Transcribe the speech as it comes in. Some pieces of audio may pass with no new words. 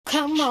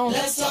Come on.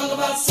 Let's talk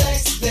about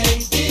sex, baby.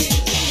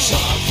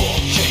 Time for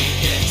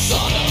cake and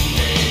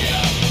sodomy.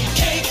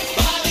 Cake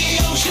by the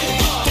ocean.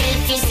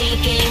 If you're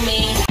seeking me,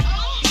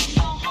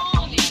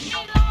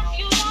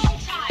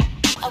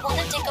 I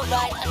wanna take a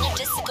ride on your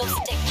disco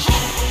stick.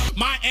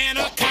 My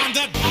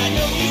anaconda. I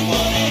know you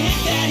wanna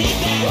hit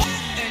that,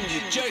 and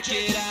you jerk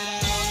it out.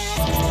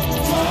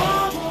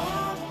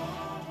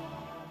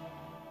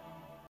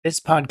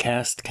 This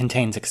podcast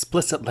contains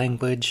explicit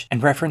language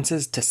and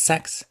references to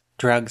sex,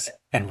 drugs,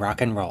 and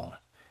rock and roll.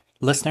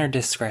 Listener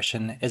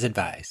discretion is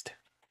advised.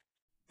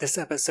 This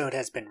episode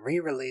has been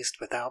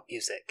re-released without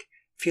music.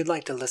 If you'd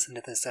like to listen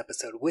to this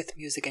episode with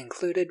music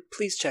included,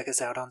 please check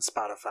us out on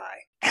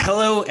Spotify.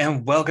 Hello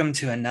and welcome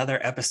to another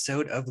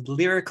episode of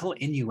Lyrical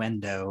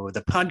Innuendo,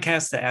 the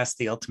podcast that asks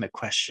the ultimate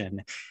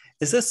question: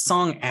 is this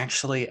song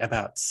actually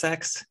about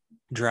sex,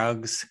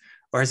 drugs,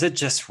 or is it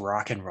just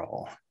rock and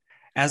roll?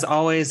 As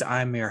always,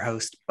 I'm your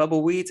host,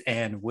 Bubba Wheat,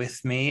 and with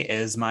me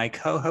is my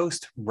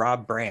co-host,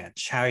 Rob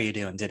Branch. How are you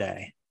doing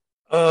today?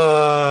 I'm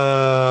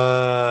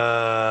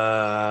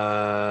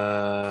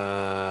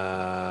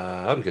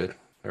good.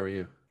 How are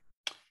you?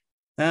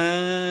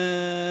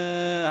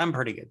 I'm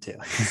pretty good too.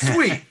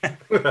 Sweet.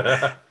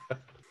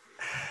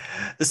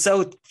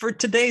 So for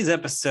today's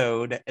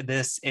episode,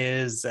 this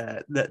is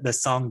the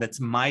song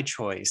that's my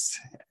choice.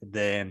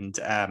 And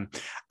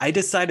I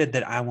decided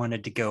that I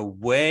wanted to go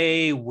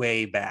way,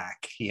 way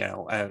back,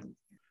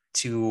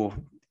 to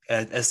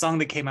a song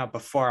that came out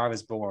before I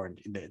was born.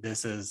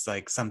 This is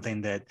like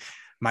something that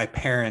my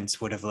parents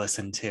would have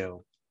listened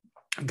to,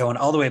 going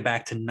all the way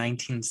back to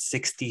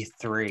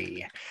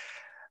 1963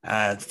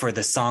 for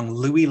the song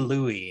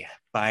Louie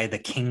by the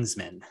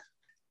Kingsmen.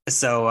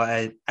 So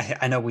I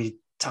know we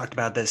talked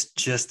about this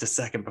just a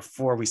second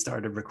before we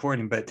started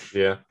recording, but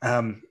yeah,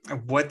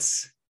 what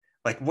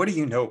do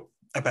you know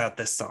about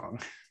this song?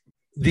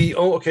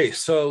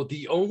 So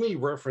the only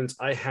reference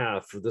I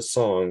have for this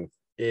song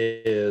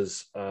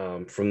is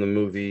from the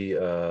movie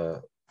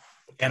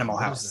Animal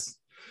House,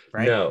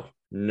 right?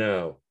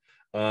 No.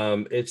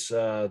 It's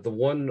the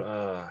one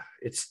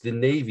it's the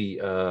Navy,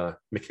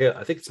 Mikhail,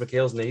 I think it's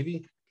Mikhail's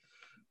Navy.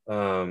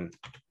 No,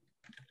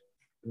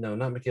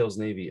 not Mikhail's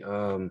Navy.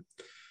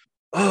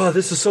 Oh,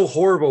 this is so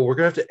horrible. We're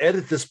gonna have to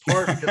edit this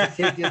part because I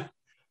can't get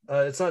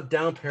it's not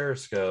Down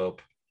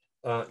Periscope.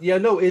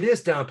 It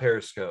is Down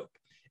Periscope.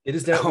 It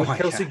is down with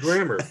Kelsey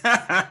Grammer.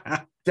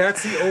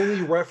 That's the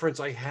only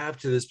reference I have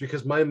to this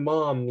because my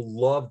mom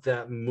loved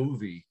that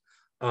movie.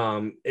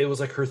 It was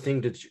like her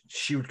thing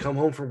she would come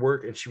home from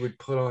work and she would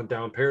put on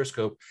Down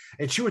Periscope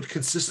and she would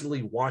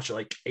consistently watch it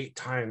like 8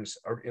 times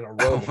in a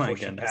row before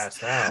she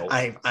passed out.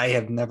 I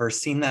have never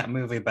seen that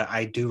movie, but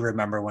I do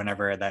remember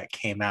whenever that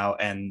came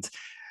out, and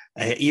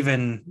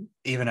even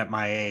at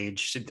my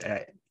age,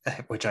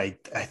 which I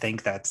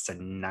think that's a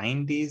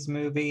 90s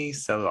movie,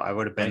 so I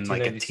would have been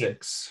like a teen.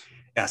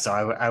 Yeah, so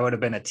I would have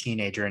been a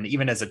teenager, and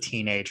even as a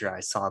teenager, I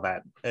saw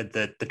that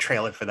the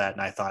trailer for that,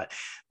 and I thought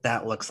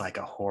that looks like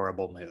a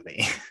horrible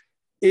movie.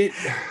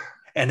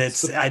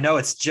 I know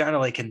it's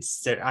generally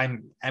considered.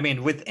 I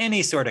mean, with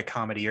any sort of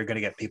comedy, you're going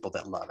to get people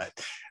that love it,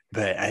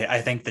 but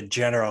I think the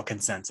general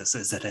consensus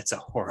is that it's a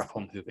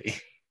horrible movie.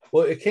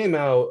 Well, it came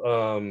out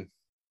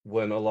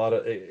when a lot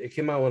of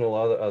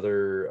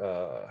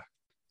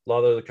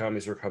other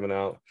comedies were coming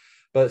out.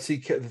 But see,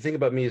 the thing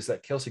about me is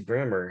that Kelsey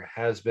Grammer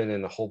has been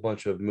in a whole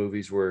bunch of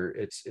movies where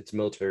it's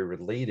military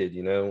related,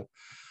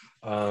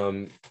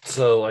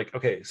 So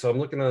I'm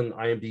looking on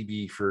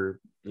IMDb for,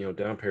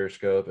 Down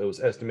Periscope. It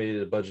was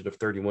estimated a budget of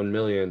 31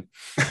 million.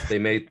 They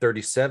made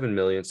 37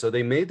 million. So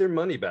they made their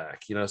money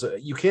back, So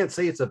you can't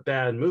say it's a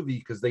bad movie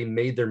because they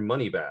made their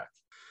money back.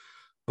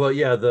 But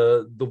yeah,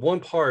 the one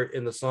part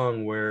in the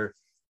song where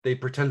they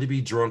pretend to be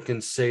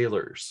drunken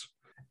sailors,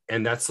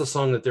 and that's the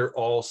song that they're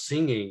all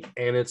singing,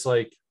 and it's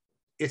like,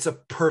 it's a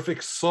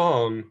perfect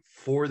song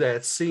for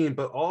that scene.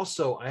 But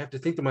also I have to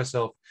think to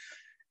myself,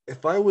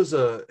 if I was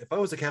a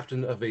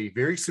captain of a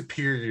very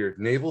superior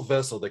naval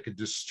vessel that could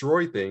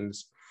destroy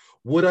things,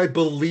 would I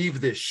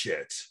believe this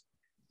shit?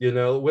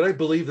 Would I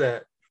believe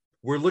that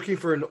we're looking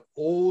for an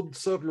old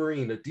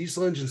submarine, a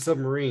diesel engine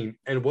submarine,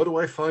 and what do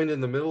I find in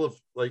the middle of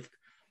like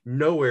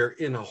nowhere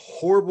in a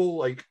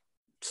horrible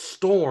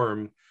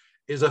storm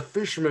is a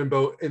fisherman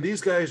boat, and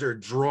these guys are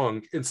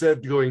drunk. Instead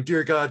of going,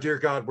 dear God,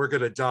 we're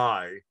gonna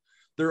die,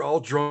 they're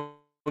all drunk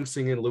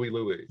singing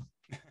Louie.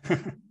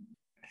 The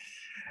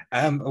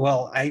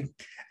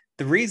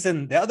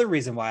other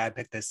reason why I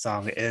picked this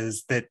song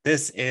is that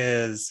this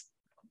is,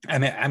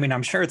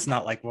 I'm sure it's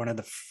not like one of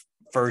the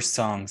first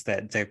songs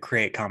to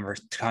create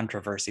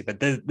controversy, but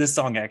this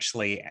song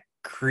actually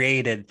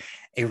created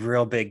a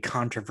real big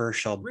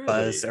controversial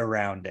buzz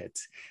around it.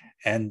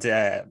 And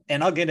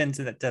I'll get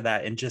into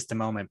that in just a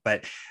moment.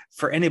 But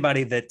for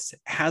anybody that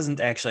hasn't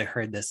actually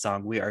heard this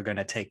song, we are going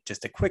to take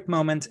just a quick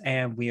moment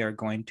and we are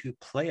going to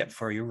play it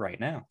for you right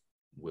now.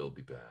 We'll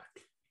be back.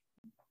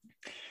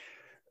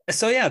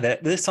 So yeah,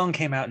 this song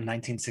came out in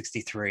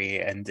 1963,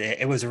 and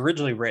it was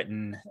originally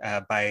written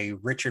by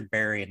Richard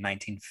Berry in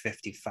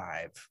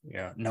 1955.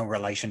 No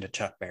relation to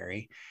Chuck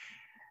Berry.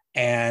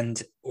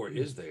 And Or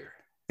is there?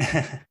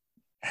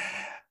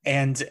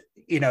 and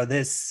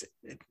this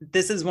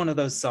is one of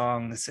those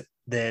songs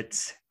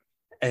that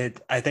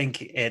I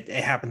think it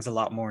happens a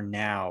lot more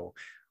now,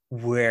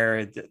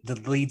 where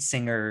the lead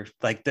singer,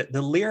 like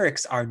the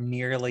lyrics are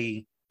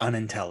nearly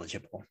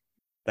unintelligible.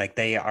 Like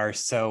they are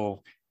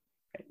so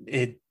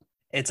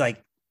it's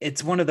like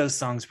it's one of those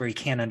songs where you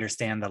can't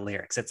understand the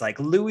lyrics. It's like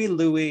Louie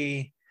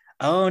Louie,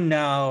 oh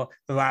no,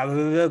 blah, blah,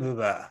 blah, blah,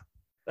 blah.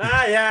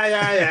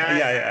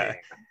 Yeah.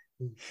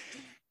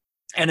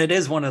 And it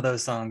is one of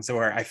those songs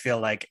where I feel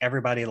like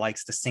everybody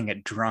likes to sing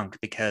it drunk,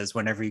 because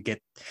whenever you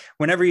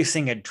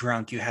sing it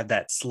drunk, you have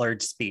that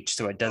slurred speech.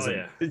 So it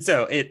doesn't,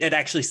 so it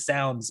actually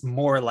sounds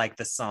more like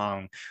the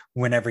song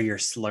whenever you're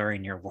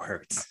slurring your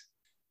words.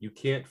 You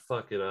can't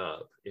fuck it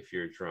up if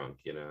you're drunk,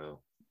 you know?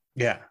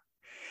 Yeah.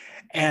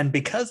 And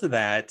because of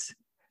that,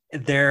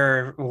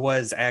 there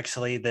was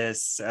actually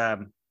this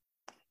kind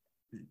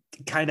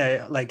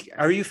of like,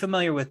 are you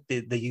familiar with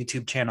the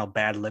YouTube channel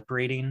Bad Lip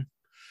Reading?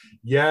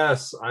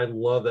 Yes, I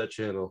love that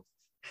channel.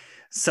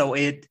 So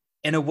it,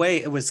 in a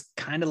way, it was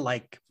kind of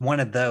like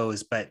one of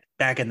those, but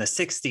back in the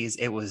 60s,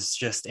 it was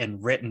just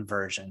in written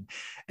version.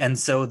 And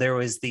so there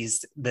was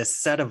this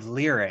set of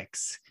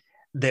lyrics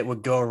that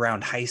would go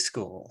around high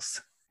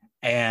schools.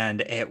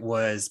 And it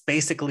was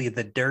basically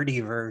the dirty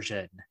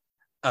version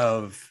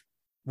of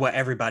what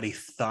everybody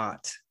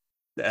thought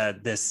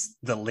the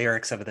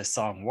lyrics of this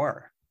song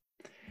were.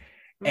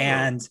 Oh.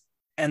 And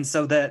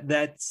so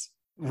that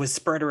was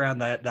spread around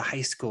the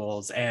high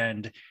schools,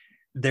 and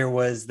there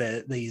was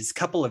these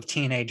couple of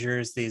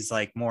teenagers, these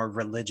like more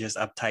religious,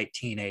 uptight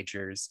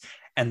teenagers,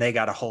 and they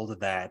got a hold of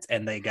that,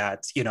 and they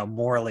got,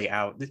 morally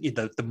out,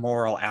 the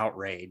moral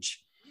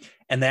outrage.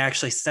 And they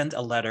actually sent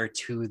a letter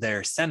to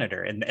their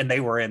senator, and they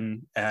were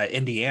in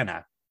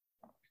Indiana.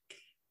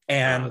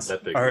 And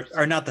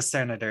or not the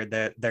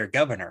senator, their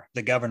governor,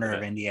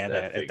 of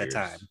Indiana at the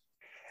time.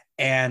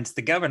 And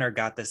the governor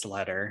got this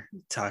letter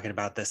talking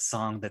about this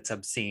song that's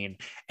obscene,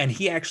 and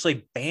he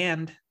actually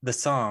banned the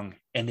song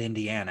in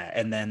Indiana.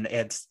 And then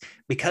it's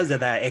because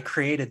of that, it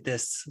created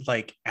this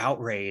like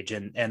outrage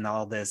and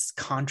all this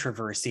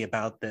controversy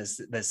about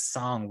this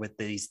song with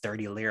these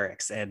dirty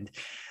lyrics. And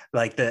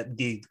like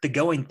the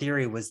going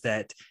theory was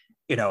that,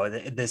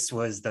 this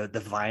was the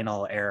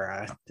vinyl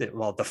era,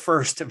 well, the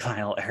first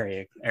vinyl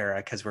era,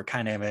 because we're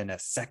kind of in a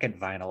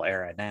second vinyl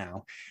era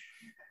now.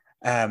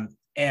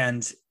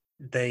 And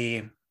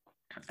they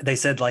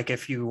said, like,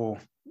 if you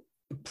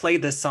play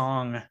the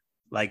song,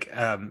 like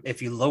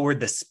if you lowered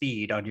the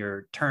speed on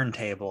your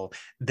turntable,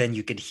 then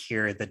you could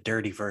hear the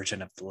dirty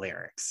version of the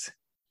lyrics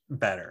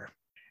better.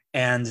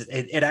 And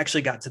it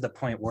actually got to the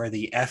point where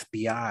the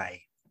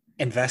FBI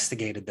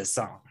investigated the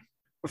song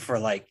for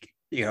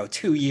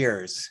 2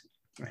 years,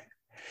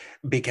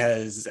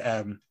 because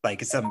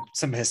like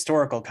some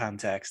historical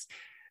context,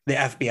 the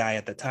FBI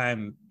at the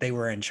time, they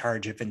were in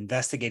charge of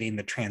investigating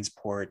the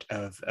transport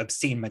of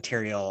obscene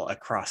material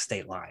across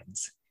state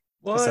lines.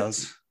 What? So,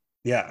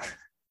 yeah.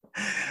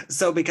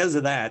 So because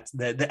of that,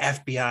 the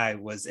FBI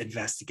was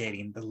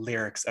investigating the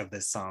lyrics of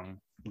this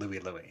song, Louie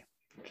Louie.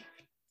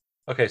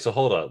 Okay, so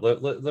hold on.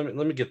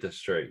 Let me get this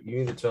straight. You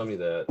need to tell me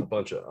that a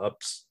bunch of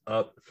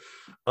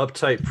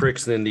uptight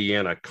pricks in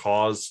Indiana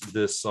caused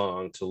this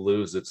song to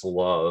lose its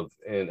love,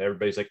 and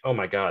everybody's like, "Oh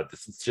my god,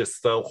 this is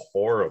just so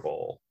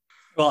horrible."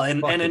 Well,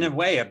 and in a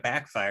way, it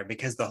backfired,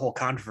 because the whole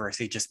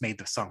controversy just made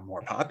the song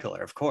more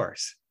popular, of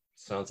course.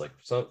 Sounds like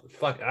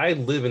fuck. I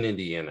live in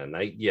Indiana, and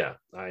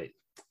I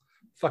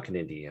fucking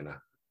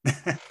Indiana.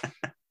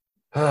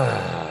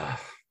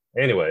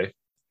 Anyway,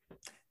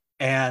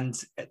 and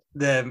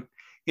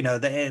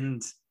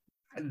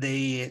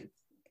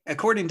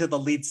according to the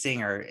lead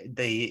singer,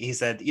 he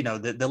said,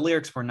 the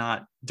lyrics were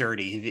not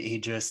dirty. He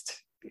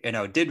just,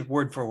 did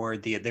word for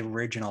word the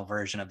original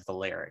version of the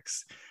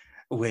lyrics,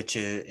 which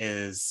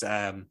is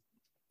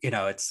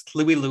it's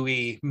Louie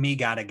Louie, me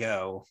gotta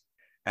go,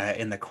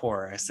 in the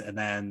chorus. And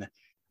then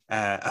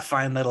a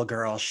fine little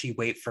girl, she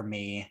wait for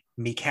me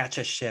catch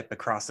a ship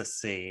across the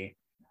sea.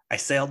 I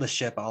sailed the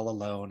ship all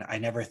alone. I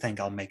never think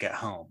I'll make it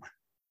home.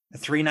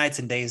 3 nights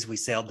and days we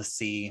sailed the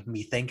sea.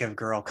 Me think of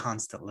girl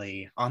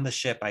constantly. On the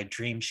ship I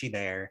dream she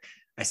there.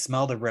 I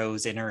smell the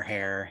rose in her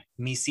hair.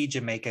 Me see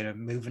Jamaica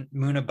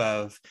moon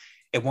above.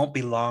 It won't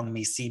be long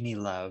me see me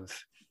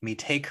love. Me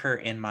take her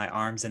in my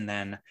arms, and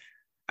then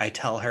I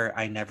tell her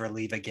I never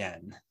leave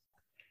again.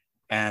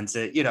 And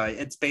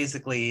it's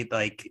basically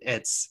like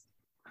it's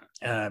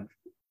it's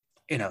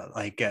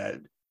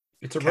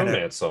a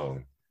romance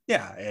song.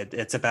 Yeah,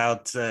 it's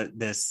about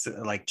this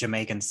like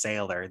Jamaican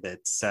sailor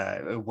that's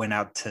went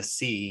out to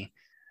sea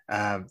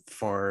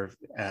for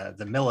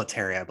the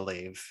military, I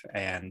believe,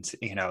 and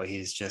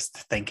he's just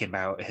thinking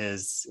about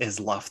his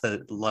love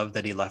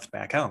that he left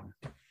back home.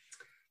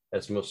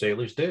 As most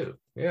sailors do.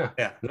 Yeah.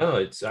 No,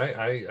 it's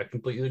I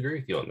completely agree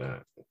with you on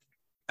that.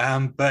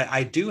 But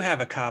I do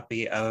have a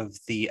copy of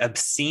the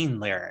obscene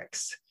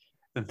lyrics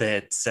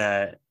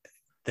that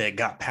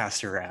got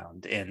passed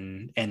around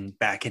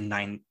back in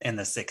the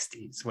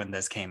 60s when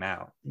this came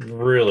out.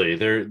 Really,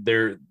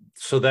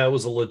 So that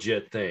was a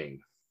legit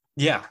thing.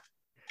 Yeah.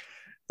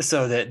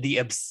 So the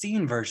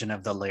obscene version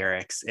of the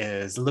lyrics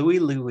is Louie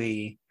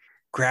Louie,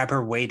 grab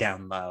her way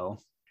down low.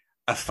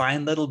 A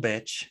fine little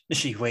bitch,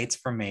 she waits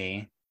for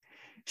me.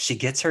 She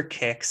gets her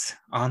kicks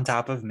on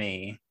top of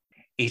me.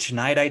 Each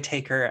night I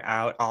take her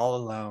out all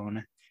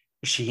alone.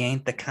 She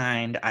ain't the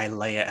kind I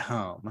lay at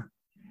home.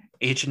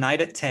 Each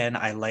night at 10,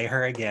 I lay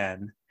her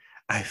again.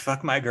 I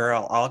fuck my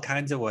girl all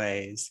kinds of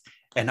ways.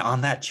 And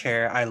on that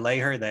chair, I lay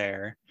her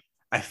there.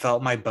 I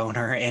felt my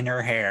boner in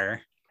her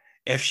hair.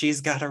 If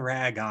she's got a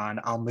rag on,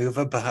 I'll move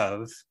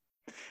above.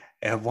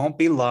 It won't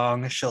be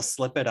long, she'll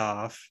slip it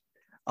off.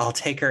 I'll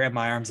take her in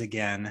my arms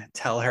again,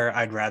 tell her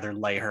I'd rather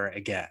lay her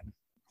again.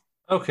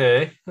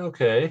 Okay.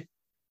 Okay.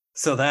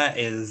 So that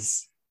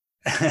is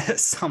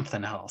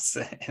something else,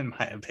 in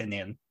my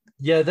opinion.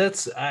 Yeah,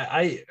 that's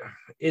I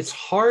it's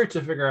hard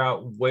to figure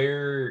out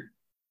where.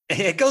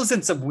 It goes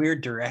in some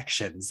weird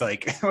directions.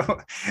 Like,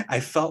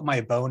 I felt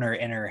my boner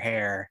in her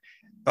hair.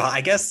 Well,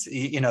 I guess,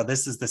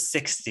 this is the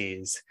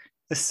 60s.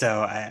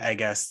 So I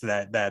guess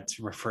that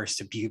refers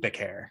to pubic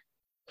hair.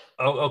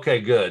 Oh,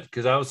 okay, good.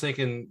 Because I was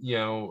thinking,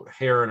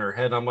 hair in her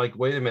head. I'm like,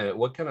 wait a minute,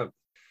 what kind of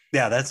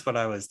Yeah, that's what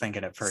I was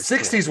thinking at first.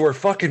 60s were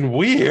fucking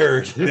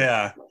weird.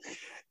 Yeah.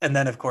 And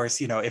then, of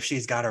course, if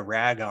she's got a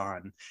rag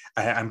on,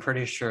 I'm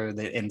pretty sure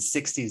that in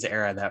 60s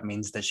era, that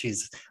means that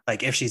she's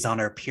like, if she's on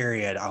her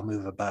period, I'll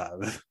move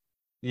above.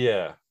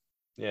 Yeah.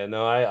 Yeah,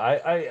 no,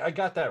 I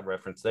got that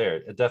reference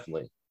there.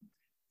 Definitely.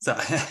 So,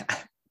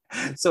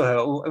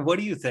 so what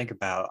do you think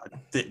about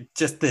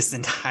just this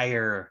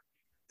entire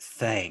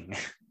thing?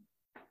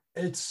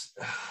 It's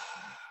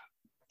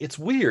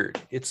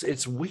weird.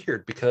 It's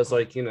weird because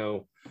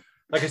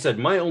like I said,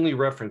 my only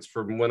reference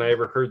from when I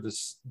ever heard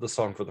the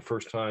song for the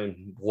first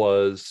time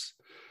was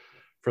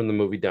from the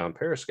movie Down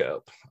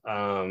Periscope.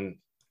 And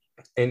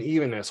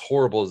even as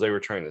horrible as they were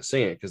trying to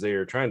sing it, because they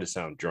were trying to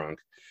sound drunk,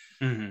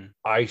 Mm-hmm.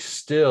 I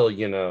still,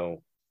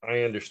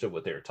 I understood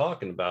what they were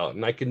talking about.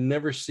 And I could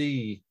never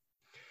see,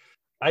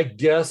 I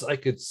guess I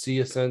could see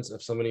a sense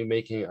of somebody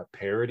making a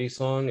parody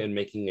song and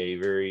making a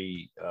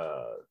very,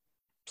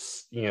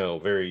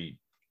 very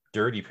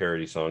dirty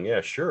parody song.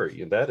 Yeah, sure.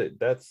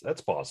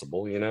 That's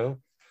possible,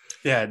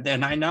 Yeah,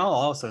 and I now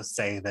also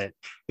say that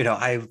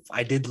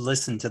I did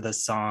listen to the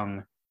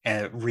song,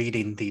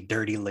 reading the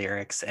dirty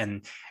lyrics,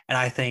 and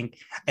I think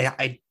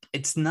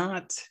it's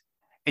not,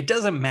 it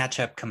doesn't match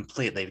up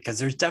completely, because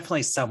there's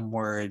definitely some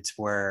words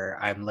where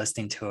I'm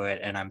listening to it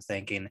and I'm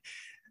thinking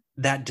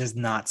that does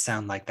not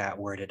sound like that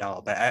word at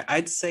all. But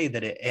I'd say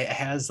that it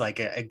has like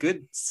a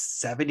good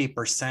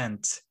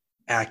 70%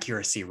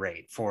 accuracy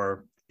rate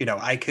for,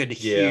 I could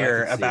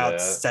hear about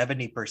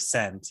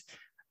 70%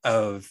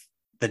 of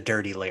the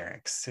dirty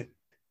lyrics,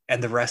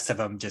 and the rest of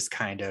them just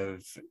kind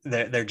of,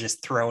 they're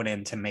just thrown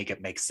in to make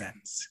it make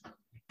sense.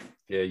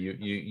 Yeah,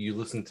 you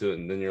listen to it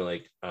and then you're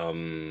like,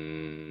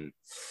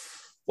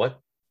 what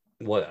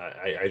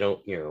I don't,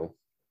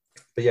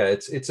 but yeah,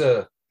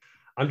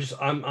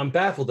 I'm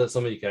baffled that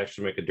somebody could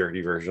actually make a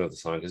dirty version of the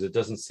song, because it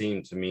doesn't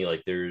seem to me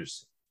like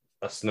there's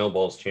a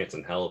snowball's chance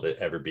in hell of it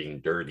ever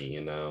being dirty,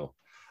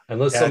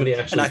 unless somebody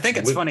actually. And I think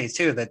it's funny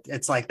too that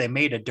it's like they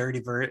made a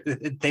dirty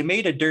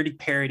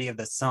parody of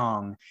the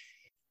song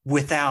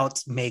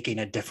without making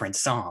a different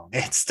song.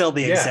 It's still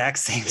the exact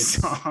same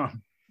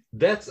song.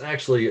 That's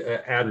actually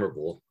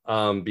admirable,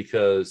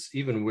 because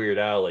even Weird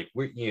Al, like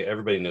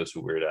everybody knows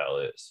who Weird Al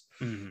is.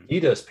 Mm-hmm. He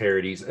does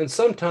parodies, and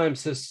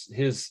sometimes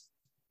his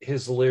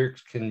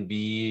lyrics can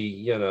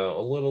be a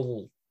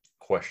little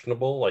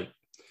questionable. Like,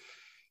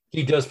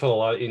 he does put a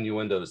lot of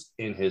innuendos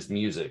in his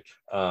music,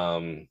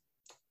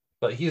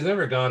 but he's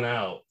never gone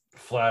out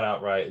flat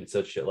out right and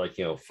said shit like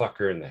fuck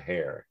her in the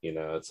hair.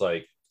 It's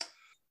like,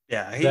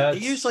 yeah,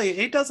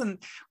 he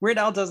doesn't. Weird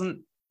Al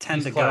doesn't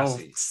tend to go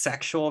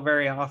sexual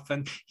very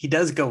often. He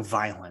does go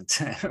violent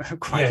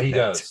quite a bit. He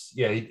does.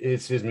 Yeah,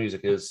 his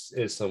music is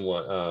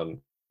somewhat,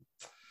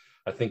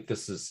 I think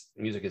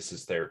music is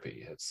his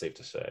therapy, it's safe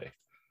to say.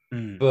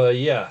 But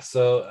yeah,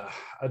 so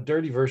a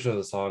dirty version of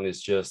the song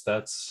is just,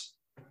 that's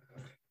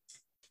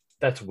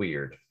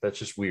weird. That's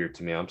just weird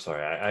to me. I'm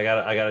sorry. I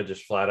gotta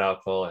just flat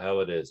out call it how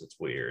it is. It's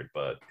weird.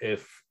 But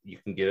if you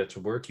can get it to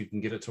work, you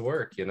can get it to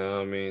work.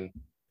 I mean.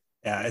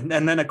 Yeah, and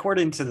then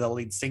according to the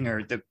lead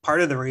singer, the part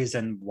of the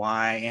reason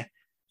why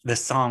the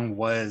song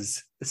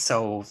was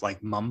so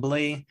like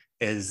mumbly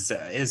is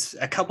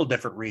a couple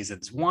different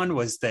reasons. One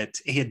was that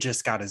he had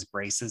just got his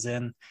braces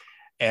in,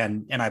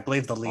 and I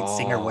believe the lead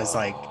singer was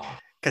like,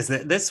 because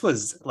this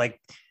was like,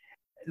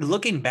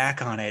 looking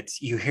back on it,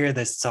 you hear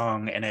this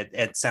song and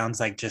it sounds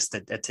like just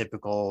a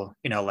typical,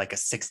 like a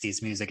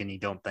 60s music, and you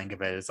don't think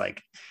of it as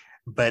like,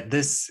 but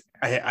this,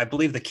 I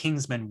believe the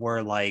Kingsmen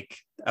were like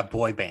a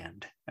boy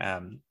band.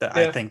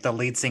 I think the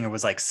lead singer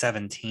was like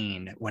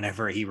 17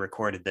 whenever he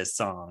recorded this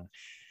song.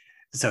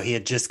 So he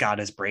had just got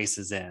his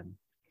braces in.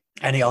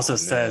 And he also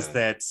says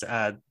that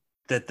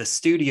the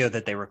studio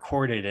that they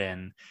recorded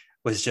in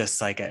was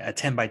just like a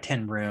 10 by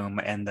 10 room,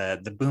 and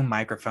the boom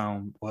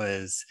microphone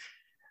was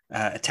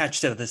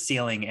attached to the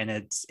ceiling, and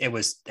it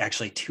was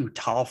actually too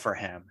tall for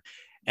him.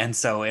 And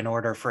so in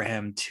order for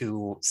him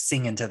to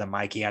sing into the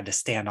mic, he had to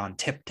stand on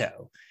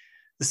tiptoe.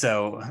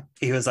 So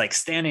he was like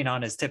standing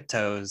on his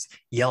tiptoes,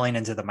 yelling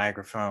into the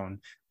microphone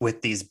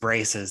with these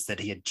braces that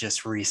he had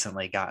just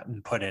recently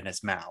gotten put in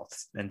his mouth.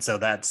 And so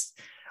that's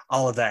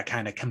all of that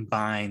kind of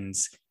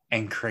combines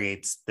and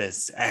creates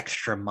this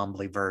extra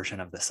mumbly version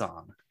of the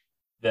song.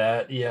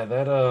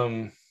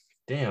 Damn,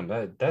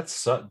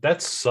 that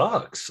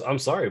sucks. I'm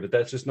sorry, but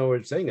that's just no way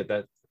of saying it.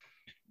 That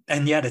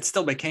And yet it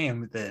still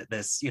became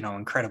this,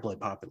 incredibly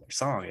popular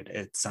song.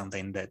 It's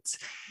something that's,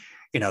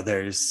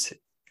 there's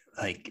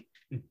like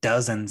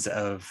dozens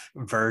of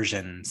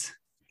versions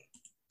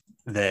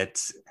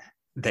that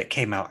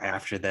came out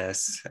after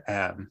this.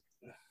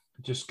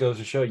 just goes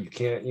to show you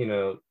can't,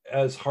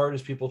 as hard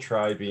as people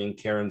try being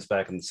Karens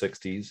back in the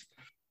 60s,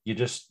 you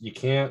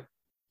can't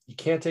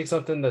take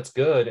something that's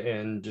good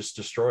and just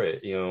destroy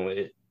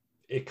it.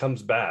 It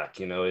comes back.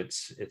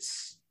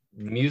 It's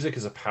music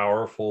is a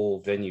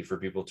powerful venue for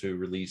people to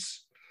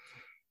release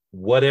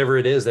whatever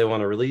it is they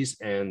want to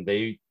release, and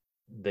they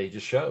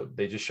just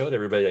showed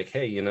everybody, like,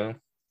 hey,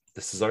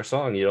 this is our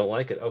song. You don't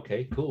like it?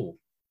 Okay, cool.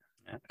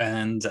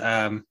 And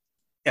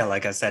yeah,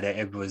 like I said,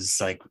 it was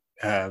like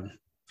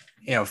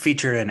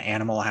featured in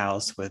Animal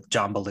House with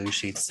John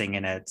Belushi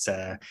singing it.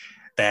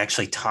 They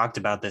actually talked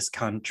about this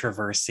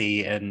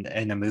controversy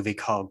in a movie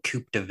called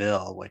Coupe de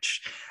Ville,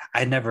 which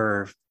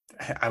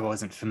I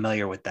wasn't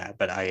familiar with that,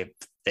 but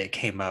it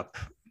came up,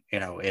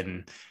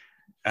 in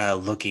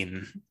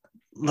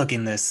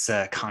looking this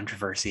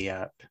controversy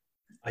up.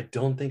 I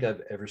don't think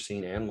I've ever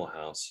seen Animal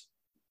House.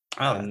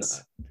 Oh,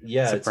 that's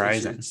yeah,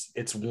 surprising.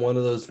 It's one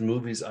of those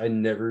movies I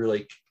never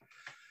like.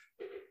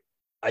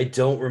 I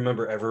don't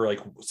remember ever like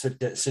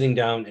sitting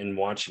down and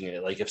watching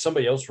it. Like if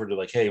somebody else were to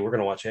like, hey, we're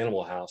gonna watch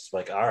Animal House,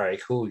 like, all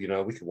right, cool, we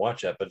can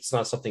watch that, but it's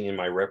not something in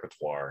my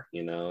repertoire.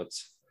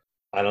 It's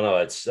I don't know.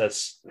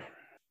 That's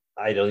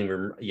I don't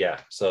even.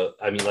 Yeah. So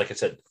I mean, like I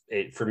said,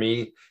 for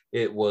me,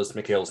 it was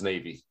McHale's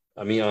Navy.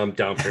 I mean,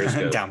 Down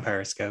Periscope. Down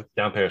Periscope.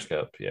 Down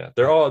Periscope. Yeah,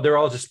 they're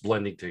all just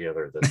blending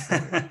together at this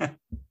point.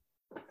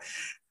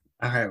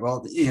 All right.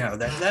 Well,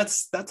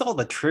 that's all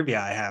the trivia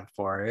I have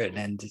for it,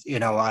 and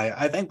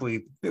I think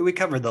we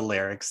covered the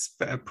lyrics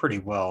pretty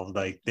well,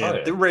 like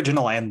the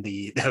original and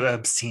the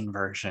obscene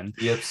version.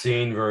 The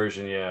obscene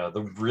version, yeah,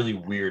 the really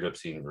weird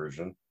obscene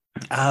version.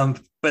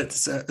 But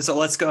so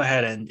let's go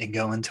ahead and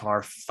go into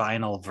our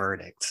final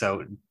verdict.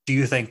 So, do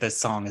you think this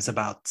song is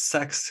about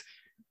sex,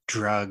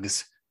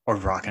 drugs, or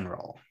rock and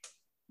roll?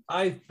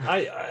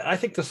 I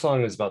think the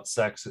song is about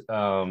sex,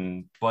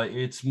 but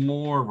it's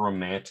more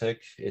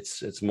romantic.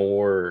 It's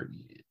more,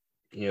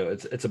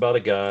 it's about a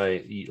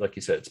guy, like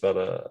you said, it's about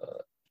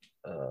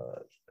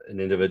an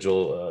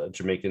individual,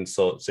 Jamaican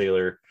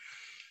sailor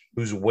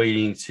who's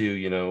waiting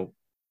to,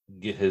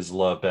 get his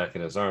love back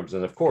in his arms.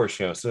 And of course,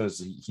 as soon as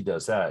he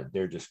does that,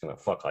 they're just going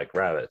to fuck like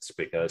rabbits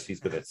because he's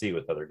going to see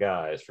with other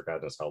guys for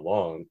God knows how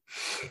long.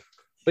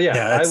 But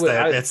yeah,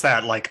 it's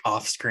that like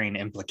off-screen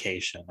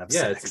implication of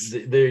sex.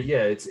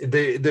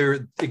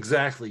 They're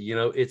exactly,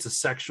 it's a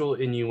sexual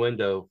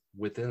innuendo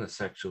within a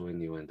sexual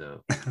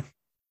innuendo.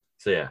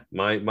 So yeah,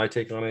 my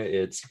take on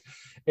it,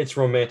 it's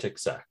romantic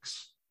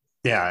sex.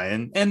 Yeah,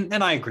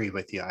 and I agree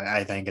with you.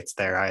 I think it's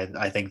there.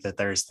 I think that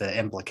there's the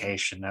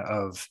implication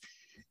of,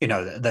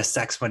 the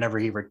sex whenever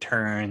he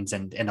returns,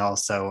 and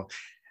also,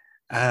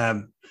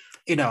 I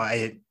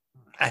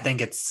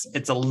think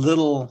it's a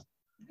little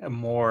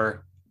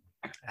more.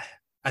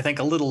 I think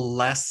a little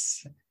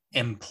less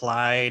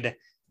implied,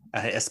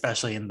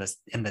 especially in the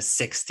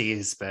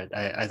 60s, but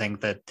I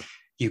think that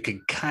you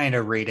could kind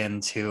of read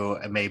into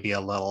maybe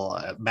a little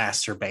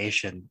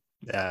masturbation,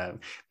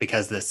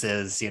 because this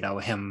is,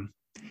 him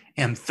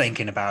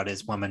thinking about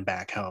his woman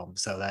back home.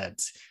 So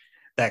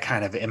that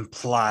kind of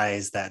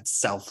implies that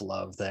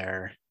self-love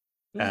there,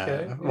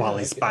 while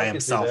he's by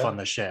himself on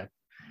the ship.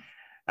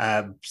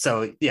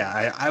 So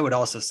yeah, I would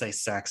also say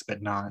sex,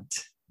 but not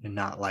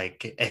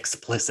like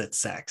explicit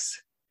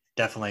sex.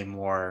 Definitely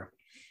more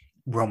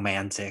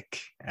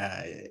romantic,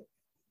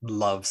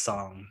 love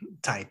song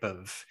type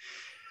of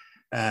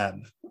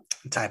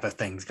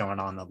things going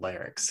on in the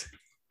lyrics.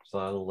 There's a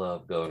lot of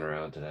love going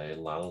around today. A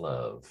lot of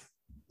love.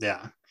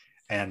 Yeah,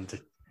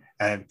 and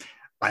I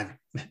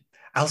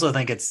also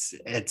think it's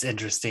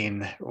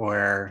interesting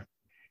where,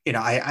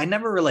 I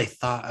never really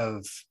thought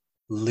of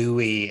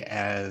Louie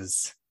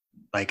as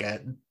like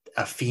a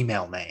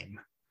female name,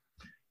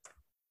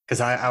 because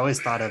I always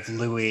thought of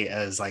Louie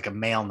as like a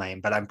male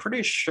name, but I'm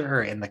pretty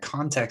sure in the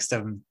context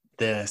of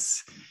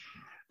this,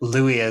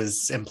 Louie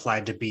is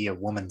implied to be a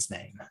woman's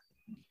name.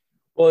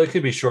 Well, it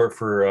could be short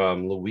for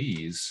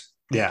Louise.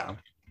 Yeah.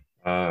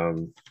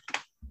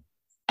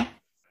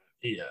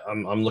 Yeah,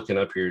 I'm looking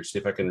up here to see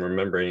if I can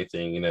remember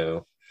anything.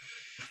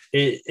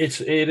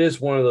 It is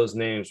one of those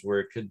names where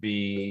it could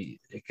be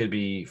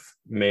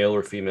male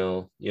or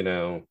female,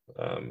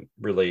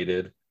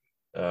 related.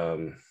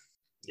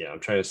 Yeah,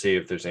 I'm trying to see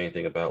if there's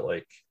anything about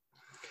like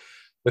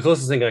The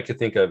closest thing I could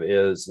think of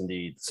is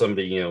indeed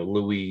somebody,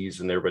 Louise,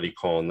 and everybody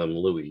calling them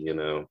Louie,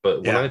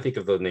 But when I Yeah. think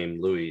of the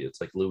name Louie,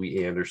 it's like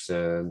Louie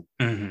Anderson,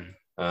 Hmm.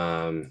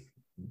 um,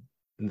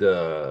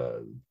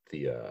 the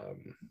the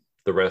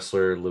the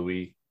wrestler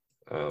Louie,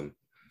 um,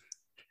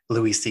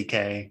 Louis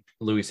C.K.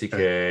 Louis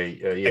C.K.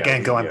 Yeah,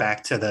 Again, going yeah,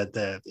 back to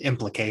the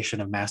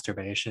implication of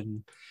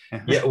masturbation.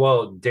 yeah.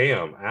 Well,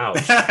 damn,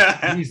 ouch,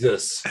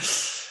 Jesus,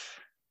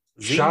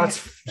 Z.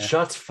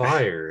 shots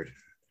fired.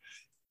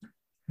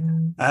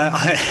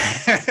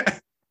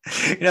 That's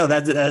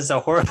a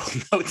horrible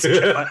note to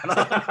go on.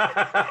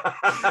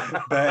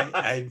 But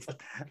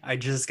I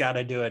just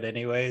gotta do it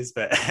anyways.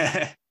 But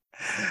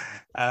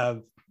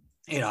um,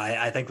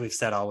 I think we've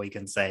said all we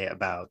can say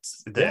about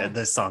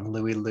the song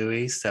Louie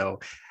Louie. So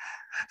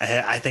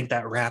I think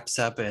that wraps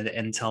up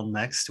until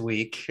next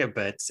week.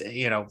 But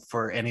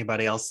for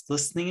anybody else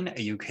listening,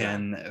 you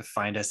can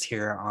find us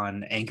here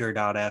on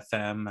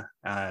Anchor.fm.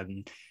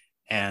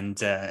 And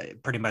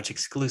pretty much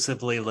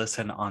exclusively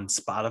listen on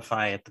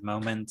Spotify at the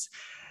moment.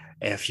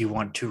 If you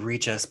want to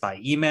reach us by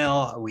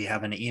email, we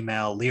have an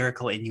email,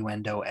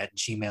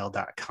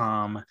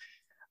 lyricalinnuendo@gmail.com.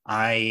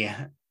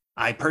 I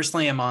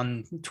personally am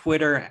on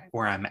Twitter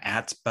where I'm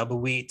at Bubba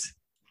Wheat,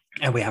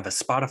 and we have a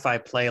Spotify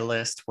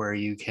playlist where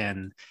you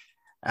can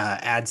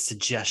add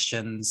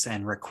suggestions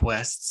and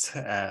requests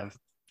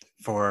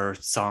for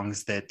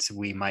songs that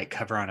we might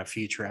cover on a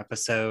future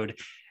episode.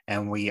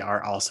 And we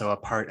are also a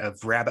part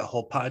of Rabbit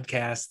Hole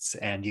Podcasts,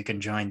 and you can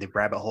join the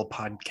Rabbit Hole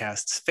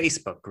Podcasts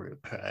Facebook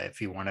group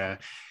if you want to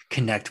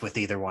connect with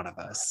either one of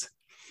us.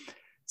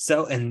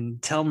 So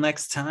until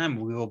next time,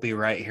 we will be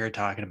right here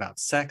talking about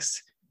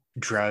sex,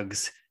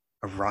 drugs,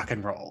 rock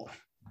and roll,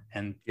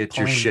 and Get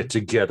your shit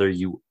together,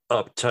 you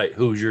uptight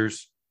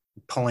Hoosiers.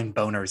 pulling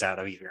boners out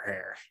of your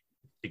hair.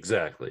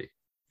 Exactly.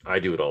 I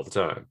do it all the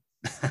time.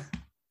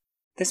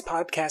 This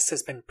podcast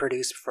has been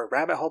produced for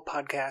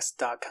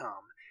rabbitholepodcast.com.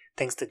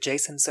 Thanks to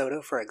Jason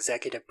Soto for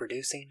executive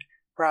producing,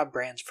 Rob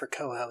Branch for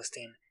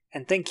co-hosting,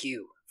 and thank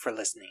you for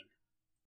listening.